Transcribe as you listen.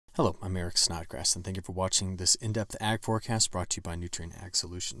Hello, I'm Eric Snodgrass, and thank you for watching this in-depth ag forecast brought to you by Nutrien Ag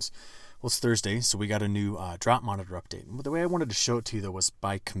Solutions. Well, it's Thursday, so we got a new drought monitor update. And the way I wanted to show it to you, though, was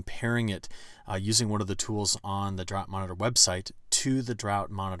by comparing it using one of the tools on the drought monitor website to the drought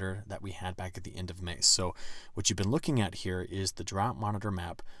monitor that we had back at the end of May. So what you've been looking at here is the drought monitor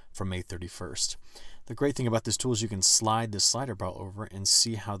map from May 31st. The great thing about this tool is you can slide this slider bar over and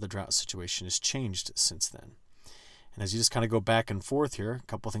see how the drought situation has changed since then. And as you just kind of go back and forth here, a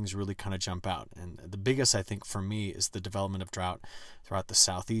couple things really kind of jump out. And the biggest, I think, for me is the development of drought throughout the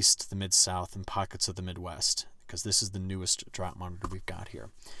southeast, the mid-south, and pockets of the Midwest, because this is the newest drought monitor we've got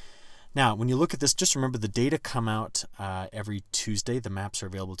here. Now, when you look at this, just remember the data come out every Tuesday. The maps are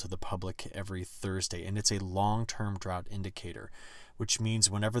available to the public every Thursday, and it's a long-term drought indicator, which means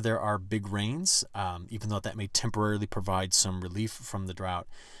whenever there are big rains, even though that may temporarily provide some relief from the drought,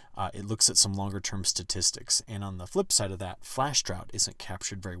 it looks at some longer-term statistics. And on the flip side of that, flash drought isn't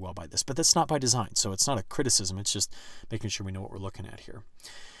captured very well by this, but that's not by design, so it's not a criticism. It's just making sure we know what we're looking at here.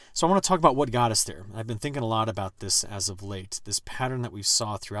 So I want to talk about what got us there. I've been thinking a lot about this as of late. This pattern that we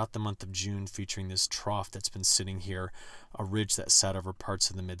saw throughout the month of June featuring this trough that's been sitting here, a ridge that sat over parts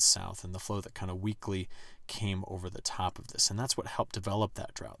of the Mid-South, and the flow that kind of weekly came over the top of this. And that's what helped develop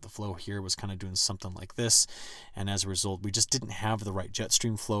that drought. The flow here was kind of doing something like this, and as a result, we just didn't have the right jet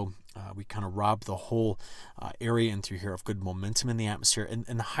stream flow. We kind of robbed the whole area in through here of good momentum in the atmosphere. And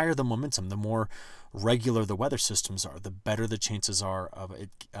the higher the momentum, the more regular the weather systems are, the better the chances are of it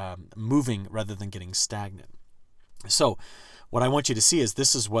moving rather than getting stagnant. So what I want you to see is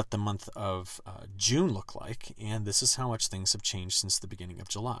this is what the month of June looked like, and this is how much things have changed since the beginning of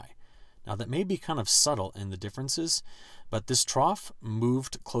July. Now that may be kind of subtle in the differences, but this trough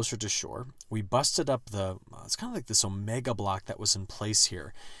moved closer to shore. We busted up it's kind of like this omega block that was in place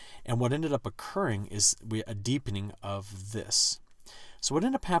here. And what ended up occurring is a deepening of this. So what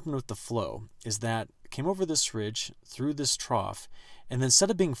ended up happening with the flow is that it came over this ridge, through this trough, and then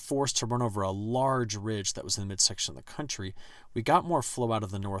instead of being forced to run over a large ridge that was in the midsection of the country, we got more flow out of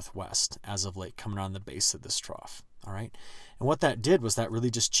the northwest as of late coming around the base of this trough. All right, and what that did was that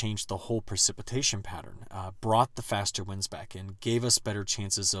really just changed the whole precipitation pattern, brought the faster winds back in, gave us better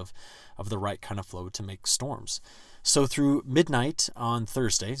chances of the right kind of flow to make storms. So through midnight on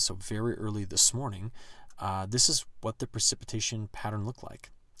Thursday, so very early this morning, this is what the precipitation pattern looked like.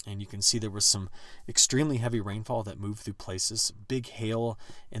 And you can see there was some extremely heavy rainfall that moved through places, big hail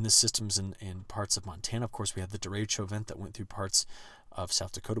in the systems in parts of Montana. Of course, we had the derecho event that went through parts of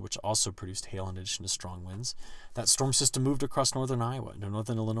South Dakota, which also produced hail in addition to strong winds. That storm system moved across northern Iowa into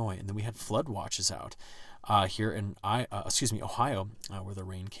northern Illinois, and then we had flood watches out here in Ohio, where the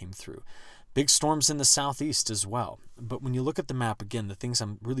rain came through. Big storms in the southeast as well. But when you look at the map, again, the things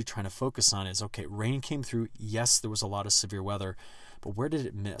I'm really trying to focus on is, okay, rain came through. Yes, there was a lot of severe weather, but where did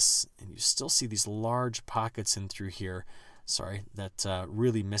it miss? And you still see these large pockets in through here, that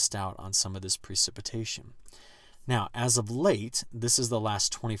really missed out on some of this precipitation. Now, as of late, this is the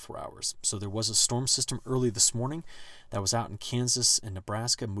last 24 hours. So there was a storm system early this morning that was out in Kansas and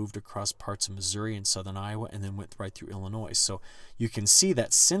Nebraska, moved across parts of Missouri and southern Iowa, and then went right through Illinois. So you can see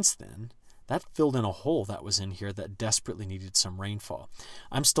that since then, that filled in a hole that was in here that desperately needed some rainfall.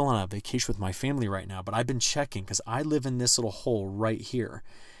 I'm still on a vacation with my family right now, but I've been checking because I live in this little hole right here,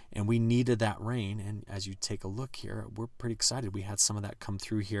 and we needed that rain. And as you take a look here, we're pretty excited. We had some of that come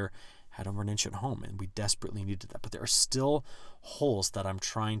through here, had over an inch at home, and we desperately needed that. But there are still holes that I'm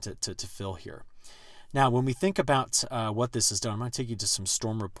trying to fill here. Now, when we think about what this has done, I'm going to take you to some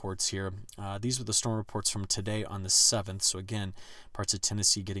storm reports here. These were the storm reports from today on the 7th. So again, parts of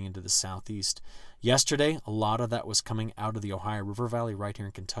Tennessee getting into the southeast. Yesterday, a lot of that was coming out of the Ohio River Valley right here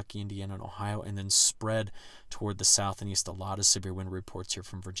in Kentucky, Indiana, and Ohio, and then spread toward the south and east. A lot of severe wind reports here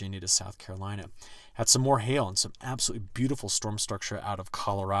from Virginia to South Carolina. Had some more hail and some absolutely beautiful storm structure out of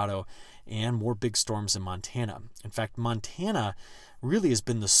Colorado, and more big storms in Montana. In fact, Montana really has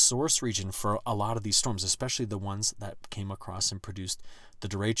been the source region for a lot of these storms, especially the ones that came across and produced the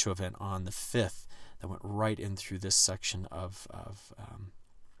derecho event on the 5th that went right in through this section of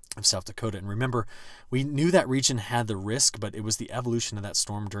South Dakota. And remember, we knew that region had the risk, but it was the evolution of that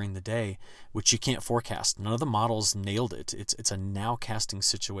storm during the day, which you can't forecast. None of the models nailed it. It's a now-casting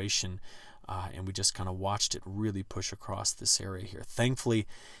situation, and we just kind of watched it really push across this area here. Thankfully,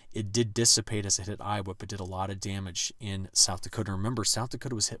 it did dissipate as it hit Iowa, but did a lot of damage in South Dakota. Remember, South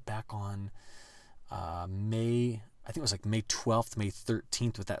Dakota was hit back on May 12th, May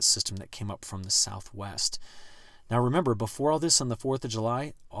 13th with that system that came up from the southwest. Now remember, before all this on the 4th of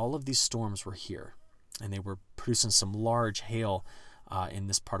July, all of these storms were here, and they were producing some large hail in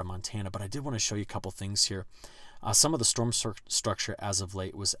this part of Montana. But I did want to show you a couple things here. Some of the storm structure as of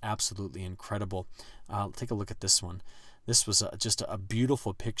late was absolutely incredible. Take a look at this one. This was just a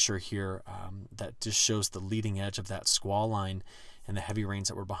beautiful picture here that just shows the leading edge of that squall line and the heavy rains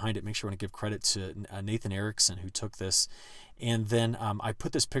that were behind it. Make sure I want to give credit to Nathan Erickson, who took this. And then I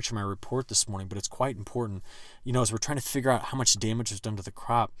put this picture in my report this morning, but it's quite important. You know, as we're trying to figure out how much damage was done to the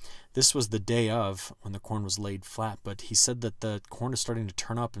crop, this was the day of when the corn was laid flat. But he said that the corn is starting to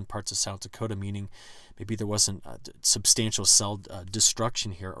turn up in parts of South Dakota, meaning maybe there wasn't substantial cell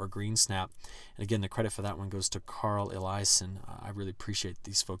destruction here or green snap. And again, the credit for that one goes to Carl Eliasson. I really appreciate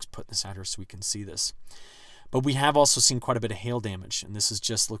these folks putting this out here so we can see this. But we have also seen quite a bit of hail damage, and this is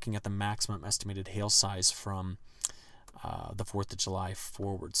just looking at the maximum estimated hail size from the 4th of July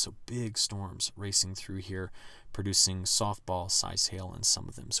forward. So big storms racing through here, producing softball size hail in some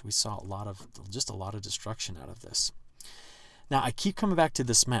of them. So we saw a lot of destruction out of this. Now I keep coming back to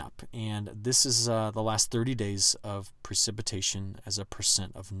this map, and this is the last 30 days of precipitation as a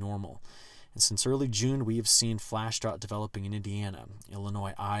percent of normal. And since early June, we have seen flash drought developing in Indiana,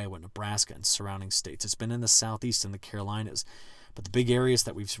 Illinois, Iowa, Nebraska, and surrounding states. It's been in the southeast and the Carolinas. But the big areas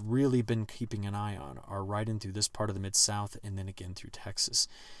that we've really been keeping an eye on are right in through this part of the Mid-South and then again through Texas.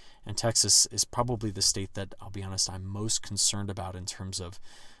 And Texas is probably the state that, I'll be honest, I'm most concerned about in terms of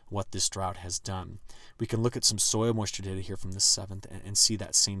what this drought has done. We can look at some soil moisture data here from the 7th and see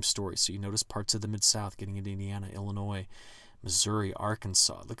that same story. So you notice parts of the Mid-South getting into Indiana, Illinois, Missouri,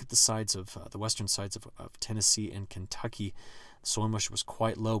 Arkansas. Look at the sides of the western sides of Tennessee and Kentucky. Soil moisture was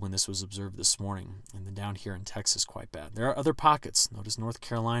quite low when this was observed this morning, and then down here in Texas, quite bad. There are other pockets. Notice North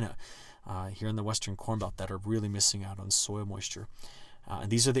Carolina here in the western Corn Belt that are really missing out on soil moisture. And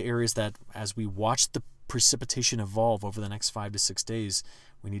these are the areas that, as we watch the precipitation evolve over the next 5 to 6 days,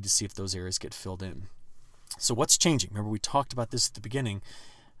 we need to see if those areas get filled in. So what's changing? Remember, we talked about this at the beginning.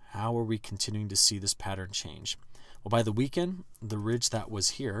 How are we continuing to see this pattern change? Well, by the weekend, the ridge that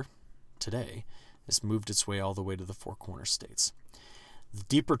was here today has moved its way all the way to the Four Corner states. The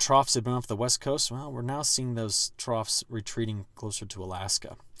deeper troughs had been off the west coast. Well, we're now seeing those troughs retreating closer to Alaska.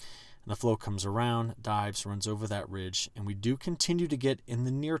 And the flow comes around, dives, runs over that ridge, and we do continue to get in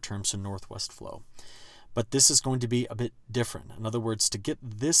the near term some northwest flow. But this is going to be a bit different. In other words, to get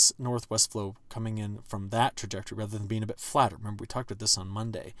this northwest flow coming in from that trajectory rather than being a bit flatter. Remember, we talked about this on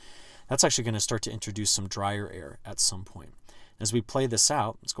Monday. That's actually going to start to introduce some drier air at some point. As we play this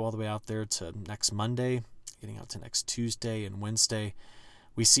out, let's go all the way out there to next Monday, getting out to next Tuesday and Wednesday.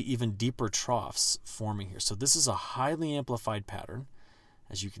 We see even deeper troughs forming here. So this is a highly amplified pattern,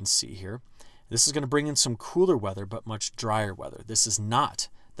 as you can see here. This is going to bring in some cooler weather, but much drier weather. This is not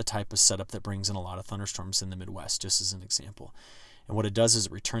the type of setup that brings in a lot of thunderstorms in the Midwest, just as an example. And what it does is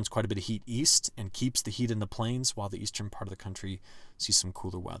it returns quite a bit of heat east and keeps the heat in the plains while the eastern part of the country sees some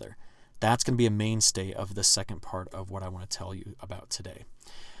cooler weather. That's going to be a mainstay of the second part of what I want to tell you about today.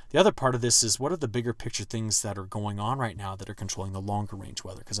 The other part of this is what are the bigger picture things that are going on right now that are controlling the longer range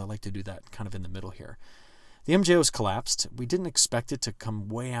weather, because I like to do that kind of in the middle here. The MJO's collapsed. We didn't expect it to come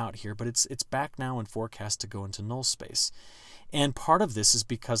way out here, but it's back now and forecast to go into null space. And part of this is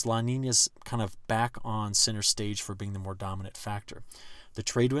because La Niña's kind of back on center stage for being the more dominant factor. The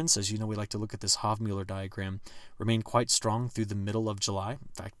trade winds, as you know, we like to look at this Hofmuller diagram, remain quite strong through the middle of July,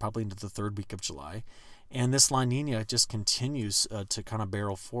 in fact, probably into the 3rd week of July. And this La Niña just continues to kind of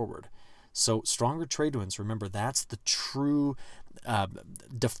barrel forward. So stronger trade winds, remember, that's the true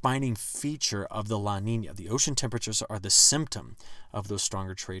defining feature of the La Niña. The ocean temperatures are the symptom of those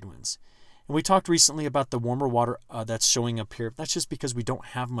stronger trade winds. And we talked recently about the warmer water that's showing up here. That's just because we don't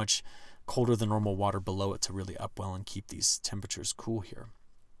have much colder than normal water below it to really upwell and keep these temperatures cool here.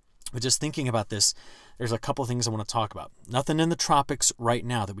 But just thinking about this, there's a couple things I want to talk about. Nothing in the tropics right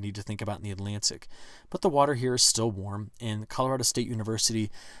now that we need to think about in the Atlantic, but the water here is still warm, and Colorado State University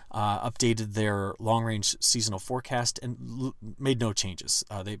updated their long-range seasonal forecast and made no changes.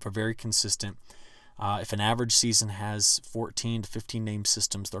 They were very consistent. If an average season has 14 to 15 named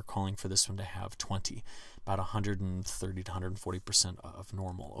systems, they're calling for this one to have 20, about 130 to 140% of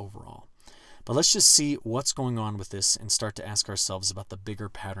normal overall. But let's just see what's going on with this and start to ask ourselves about the bigger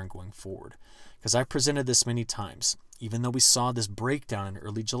pattern going forward. Because I've presented this many times. Even though we saw this breakdown in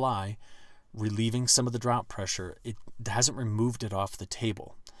early July, relieving some of the drought pressure, it hasn't removed it off the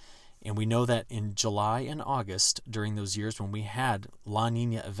table. And we know that in July and August, during those years when we had La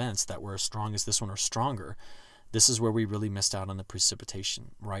Niña events that were as strong as this one or stronger, this is where we really missed out on the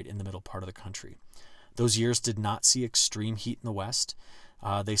precipitation, right in the middle part of the country. Those years did not see extreme heat in the west.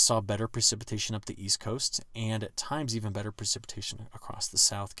 They saw better precipitation up the East Coast, and at times even better precipitation across the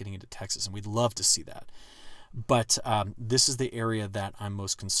South getting into Texas, and we'd love to see that. But this is the area that I'm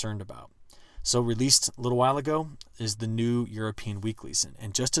most concerned about. So released a little while ago is the new European weeklies.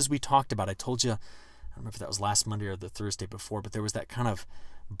 And just as we talked about, I told you, I don't remember if that was last Monday or the Thursday before, but there was that kind of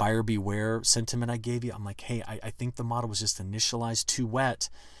buyer beware sentiment I gave you. I'm like, hey, I think the model was just initialized too wet.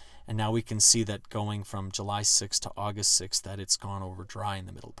 And now we can see that going from July 6th to August 6th, that it's gone over dry in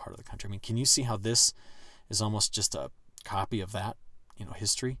the middle part of the country. I mean, can you see how this is almost just a copy of that,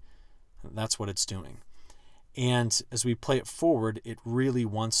 history? That's what it's doing. And as we play it forward, it really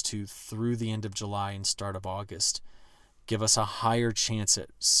wants to, through the end of July and start of August, give us a higher chance at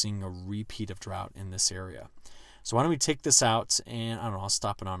seeing a repeat of drought in this area. So why don't we take this out, and I don't know, I'll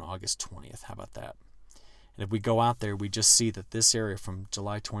stop it on August 20th. How about that? And if we go out there, we just see that this area from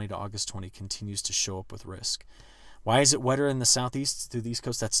July 20 to August 20 continues to show up with risk. Why is it wetter in the southeast through the east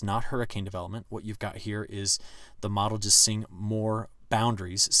coast? That's not hurricane development. What you've got here is the model just seeing more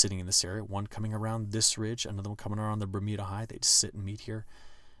boundaries sitting in this area. One coming around this ridge, another one coming around the Bermuda High. They just sit and meet here.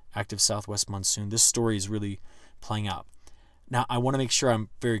 Active southwest monsoon. This story is really playing out. Now, I want to make sure I'm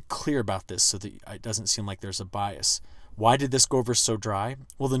very clear about this so that it doesn't seem like there's a bias. Why did this go over so dry?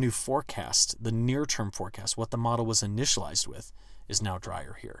 Well, the new forecast, the near-term forecast, what the model was initialized with, is now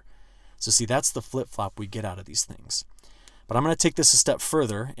drier here. So see, that's the flip-flop we get out of these things. But I'm going to take this a step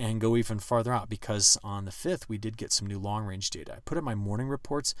further and go even farther out, because on the 5th, we did get some new long-range data. I put in my morning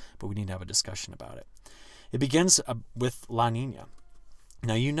reports, but we need to have a discussion about it. It begins with La Niña.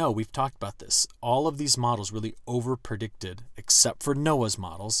 Now, we've talked about this. All of these models really over-predicted, except for NOAA's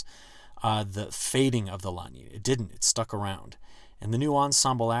models, the fading of the La Niña. It didn't. It stuck around. And the new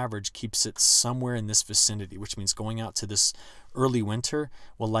ensemble average keeps it somewhere in this vicinity, which means going out to this early winter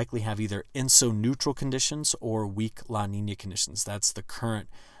will likely have either ENSO-neutral conditions or weak La Niña conditions. That's the current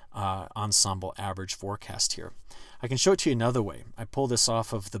ensemble average forecast here. I can show it to you another way. I pulled this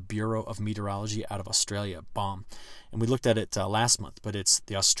off of the Bureau of Meteorology out of Australia, BOM, and we looked at it last month, but it's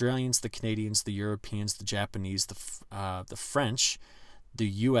the Australians, the Canadians, the Europeans, the Japanese, the French, the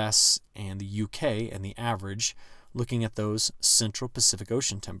US, and the UK, and the average, looking at those Central Pacific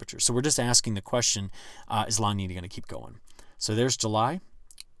Ocean temperatures. So we're just asking the question, is La Niña going to keep going? So there's July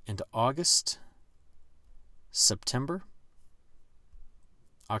into August, September,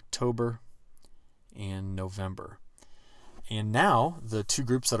 October, and November. And now the two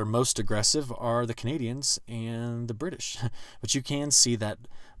groups that are most aggressive are the Canadians and the British. But you can see that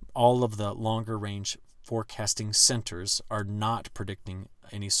all of the longer range forecasting centers are not predicting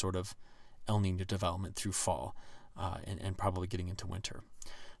any sort of El Niño development through fall and probably getting into winter.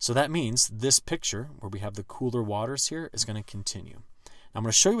 So that means this picture, where we have the cooler waters here, is going to continue. Now I'm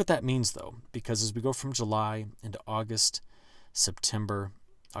going to show you what that means, though, because as we go from July into August, September,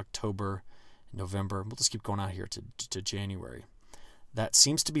 October, November, we'll just keep going out here to January. That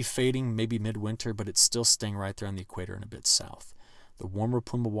seems to be fading maybe midwinter, but it's still staying right there on the equator and a bit south. The warmer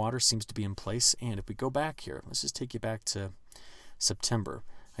plume of water seems to be in place, and if we go back here, let's just take you back to September.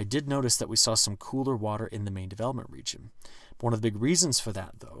 I did notice that we saw some cooler water in the main development region. But one of the big reasons for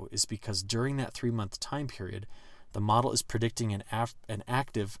that, though, is because during that 3-month time period, the model is predicting an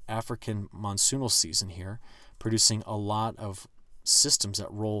active African monsoonal season here, producing a lot of systems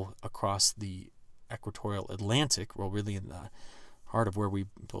that roll across the equatorial Atlantic, well, really in the heart of where we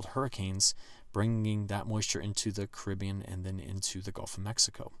build hurricanes, bringing that moisture into the Caribbean and then into the Gulf of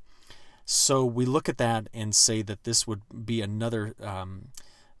Mexico. So we look at that and say that this would be another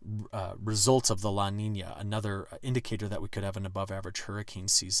result of the La Niña, another indicator that we could have an above-average hurricane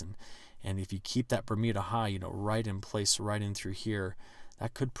season. And if you keep that Bermuda High, right in place, right in through here,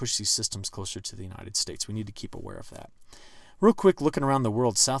 that could push these systems closer to the United States. We need to keep aware of that. Real quick, looking around the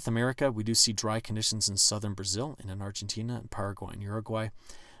world, South America, we do see dry conditions in southern Brazil and in Argentina and Paraguay and Uruguay.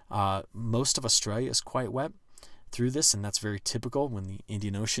 Most of Australia is quite wet through this, and that's very typical when the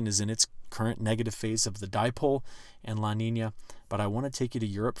Indian Ocean is in its current negative phase of the dipole and La Niña. But I want to take you to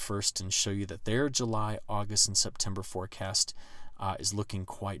Europe first and show you that their July, August, and September forecast is looking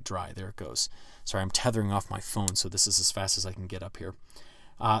quite dry. There it goes. Sorry, I'm tethering off my phone, so this is as fast as I can get up here.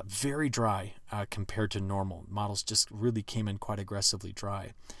 Very dry compared to normal. Models just really came in quite aggressively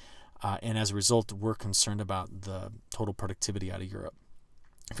dry. And as a result, we're concerned about the total productivity out of Europe.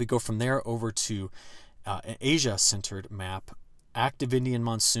 If we go from there over to an Asia-centered map, active Indian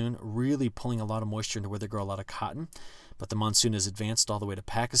monsoon really pulling a lot of moisture into where they grow a lot of cotton. But the monsoon has advanced all the way to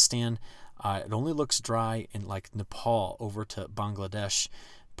Pakistan. It only looks dry in like Nepal over to Bangladesh,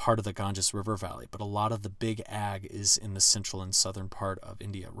 part of the Ganges River Valley, but a lot of the big ag is in the central and southern part of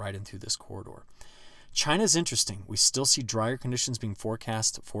India, right in through this corridor. China is interesting. We still see drier conditions being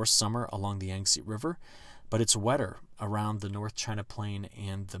forecast for summer along the Yangtze River, but it's wetter around the North China Plain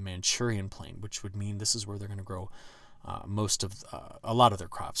and the Manchurian Plain, which would mean this is where they're going to grow a lot of their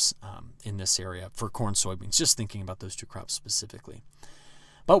crops in this area for corn, soybeans, just thinking about those two crops specifically.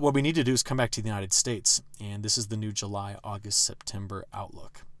 But what we need to do is come back to the United States, and this is the new July, August, September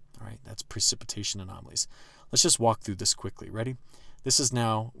outlook. All right, that's precipitation anomalies. Let's just walk through this quickly. Ready? This is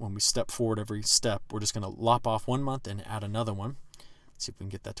now, when we step forward every step, we're just going to lop off 1 month and add another one. Let's see if we can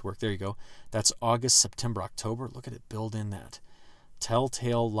get that to work. There you go. That's August, September, October. Look at it build in that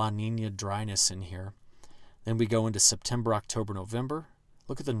telltale La Niña dryness in here. Then we go into September, October, November.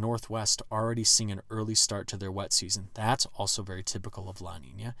 Look at the Northwest already seeing an early start to their wet season. That's also very typical of La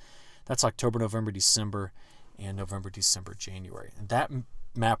Niña. That's October, November, December, and November, December, January. And that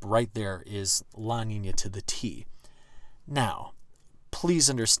map right there is La Niña to the T. Now, please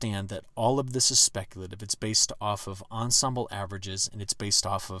understand that all of this is speculative. It's based off of ensemble averages, and it's based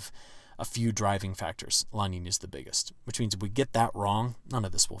off of a few driving factors. La Niña is the biggest, which means if we get that wrong, none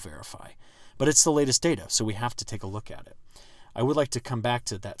of this will verify. But it's the latest data, so we have to take a look at it. I would like to come back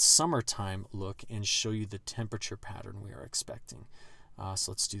to that summertime look and show you the temperature pattern we are expecting.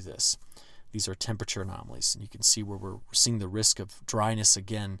 So let's do this. These are temperature anomalies, and you can see where we're seeing the risk of dryness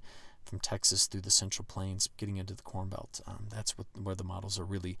again from Texas through the Central Plains, getting into the Corn Belt. That's where the models are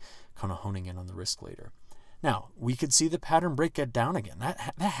really kind of honing in on the risk later. Now, we could see the pattern break it down again. That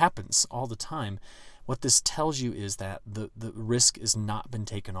happens all the time. What this tells you is that the risk has not been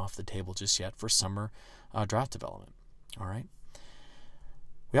taken off the table just yet for summer drought development. All right.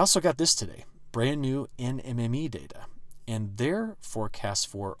 We also got this today, brand new NMME data, and their forecast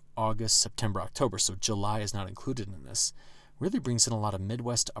for August, September, October, so July is not included in this, really brings in a lot of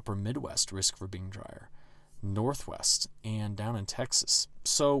Midwest, upper Midwest risk for being drier, Northwest, and down in Texas.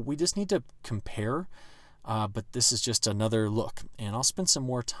 So we just need to compare, but this is just another look, and I'll spend some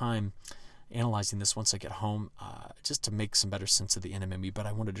more time analyzing this once I get home just to make some better sense of the NMME, but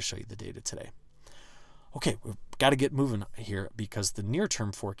I wanted to show you the data today. Okay, we've got to get moving here because the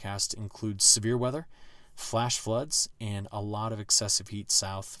near-term forecast includes severe weather, flash floods, and a lot of excessive heat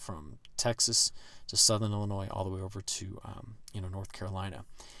south from Texas to southern Illinois all the way over to North Carolina.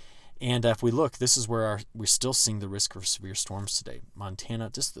 And if we look, this is where we're still seeing the risk of severe storms today. Montana,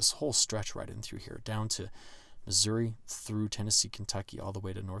 just this whole stretch right in through here, down to Missouri, through Tennessee, Kentucky, all the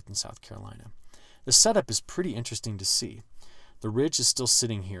way to North and South Carolina. The setup is pretty interesting to see. The ridge is still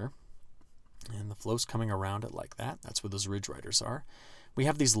sitting here, and the flow's coming around it like that. That's where those ridge riders are. We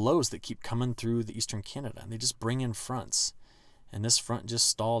have these lows that keep coming through the eastern Canada, and they just bring in fronts. And this front just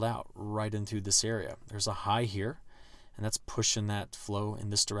stalled out right in through this area. There's a high here, and that's pushing that flow in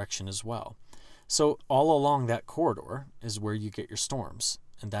this direction as well. So all along that corridor is where you get your storms,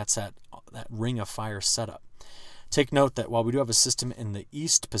 and that's that ring of fire setup. Take note that while we do have a system in the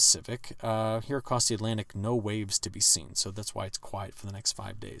East Pacific, here across the Atlantic, no waves to be seen. So that's why it's quiet for the next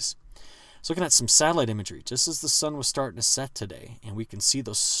 5 days. So looking at some satellite imagery, just as the sun was starting to set today, and we can see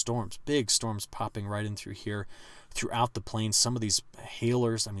those storms, big storms popping right in through here, throughout the plains. Some of these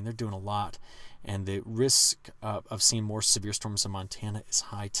hailers, I mean, they're doing a lot. And the risk of seeing more severe storms in Montana is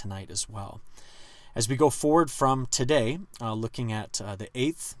high tonight as well. As we go forward from today, looking at the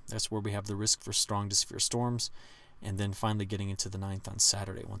 8th, that's where we have the risk for strong to severe storms. And then finally getting into the 9th on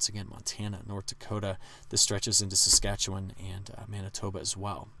Saturday. Once again, Montana, North Dakota. This stretches into Saskatchewan and Manitoba as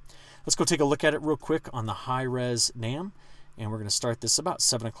well. Let's go take a look at it real quick on the high-res NAM. And we're going to start this about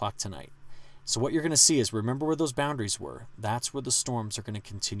 7 o'clock tonight. So what you're going to see is, remember where those boundaries were. That's where the storms are going to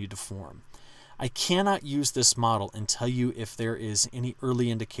continue to form. I cannot use this model and tell you if there is any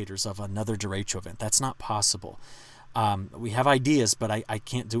early indicators of another derecho event. That's not possible. We have ideas, but I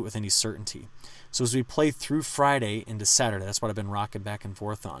can't do it with any certainty. So as we play through Friday into Saturday, that's what I've been rocking back and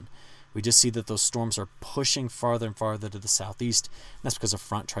forth on. We just see that those storms are pushing farther and farther to the southeast. And that's because a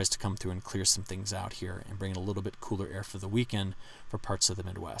front tries to come through and clear some things out here and bring in a little bit cooler air for the weekend for parts of the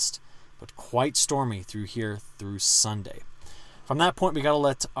Midwest. But quite stormy through here through Sunday. From that point, we got to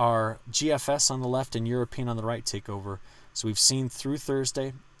let our GFS on the left and European on the right take over. So we've seen through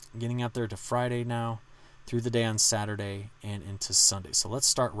Thursday, getting out there to Friday now, through the day on Saturday, and into Sunday. So let's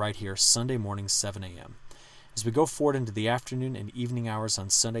start right here, Sunday morning, 7 a.m. As we go forward into the afternoon and evening hours on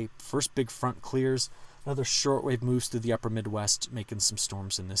Sunday, first big front clears, another shortwave moves through the upper Midwest, making some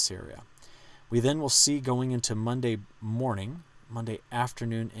storms in this area. We then will see going into Monday morning, Monday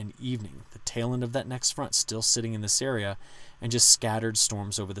afternoon and evening, the tail end of that next front still sitting in this area, and just scattered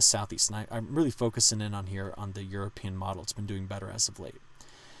storms over the southeast. And I'm really focusing in on here on the European model. It's been doing better as of late.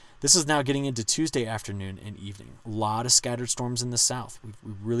 This is now getting into Tuesday afternoon and evening. A lot of scattered storms in the south. We've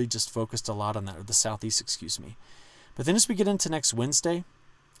really just focused a lot on that, or the southeast, excuse me. But then as we get into next Wednesday,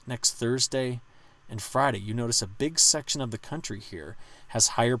 next Thursday, and Friday, you notice a big section of the country here has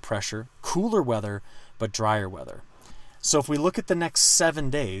higher pressure, cooler weather, but drier weather. So if we look at the next 7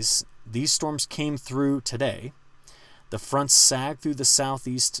 days, these storms came through today. The fronts sagged through the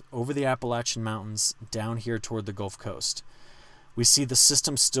southeast over the Appalachian Mountains down here toward the Gulf Coast. We see the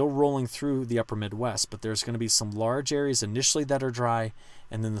system still rolling through the upper Midwest, but there's going to be some large areas initially that are dry,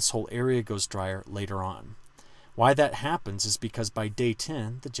 and then this whole area goes drier later on. Why that happens is because by day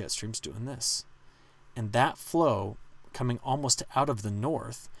 10, the jet stream's doing this. And that flow coming almost out of the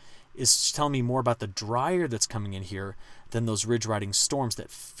north is telling me more about the dryer that's coming in here than those ridge-riding storms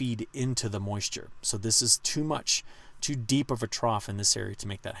that feed into the moisture. So this is too much, too deep of a trough in this area to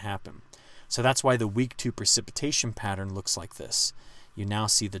make that happen. So that's why the week 2 precipitation pattern looks like this. You now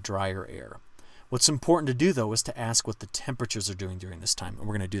see the drier air. What's important to do, though, is to ask what the temperatures are doing during this time. And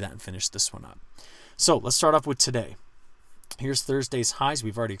we're going to do that and finish this one up. So let's start off with today. Here's Thursday's highs.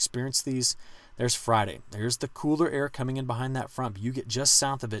 We've already experienced these. There's Friday. There's the cooler air coming in behind that front. But you get just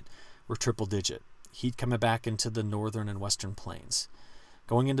south of it, we're triple digit. Heat coming back into the northern and western plains.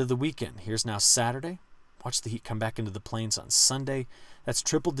 Going into the weekend, here's now Saturday. Watch the heat come back into the plains on Sunday. That's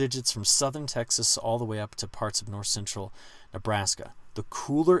triple digits from southern Texas all the way up to parts of north central Nebraska. The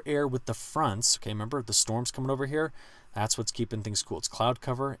cooler air with the fronts, okay, remember the storms coming over here? That's what's keeping things cool. It's cloud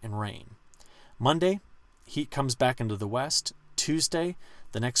cover and rain. Monday, heat comes back into the west. Tuesday,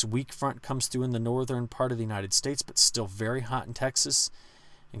 the next weak front comes through in the northern part of the United States, but still very hot in Texas.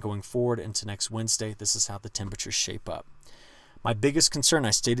 And going forward into next Wednesday, this is how the temperatures shape up. My biggest concern, I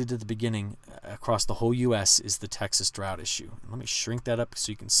stated at the beginning, across the whole U.S. is the Texas drought issue. Let me shrink that up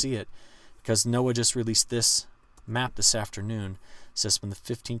so you can see it, because NOAA just released this map this afternoon. It says from the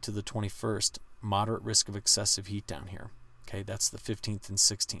 15th to the 21st, moderate risk of excessive heat down here. Okay, that's the 15th and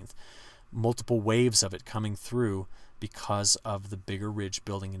 16th. Multiple waves of it coming through because of the bigger ridge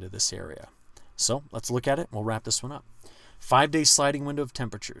building into this area. So let's look at it. We'll wrap this one up. 5-day sliding window of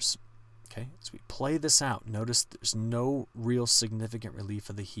temperatures. Okay, as we play this out, notice there's no real significant relief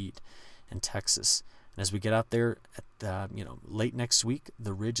of the heat in Texas. And as we get out there at late next week,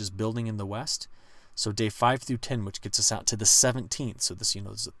 the ridge is building in the west. So day 5 through 10, which gets us out to the 17th. So this,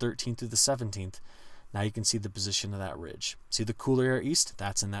 this is the 13th through the 17th. Now you can see the position of that ridge. See the cooler air east?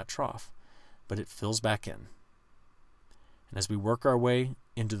 That's in that trough. But it fills back in. And as we work our way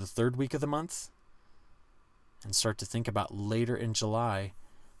into the 3rd week of the month and start to think about later in July,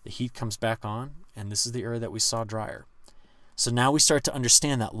 the heat comes back on, and this is the area that we saw drier. So now we start to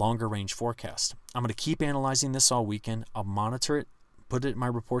understand that longer range forecast. I'm going to keep analyzing this all weekend. I'll monitor it, put it in my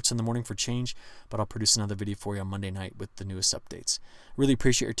reports in the morning for change, but I'll produce another video for you on Monday night with the newest updates. Really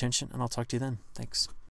appreciate your attention, and I'll talk to you then. Thanks.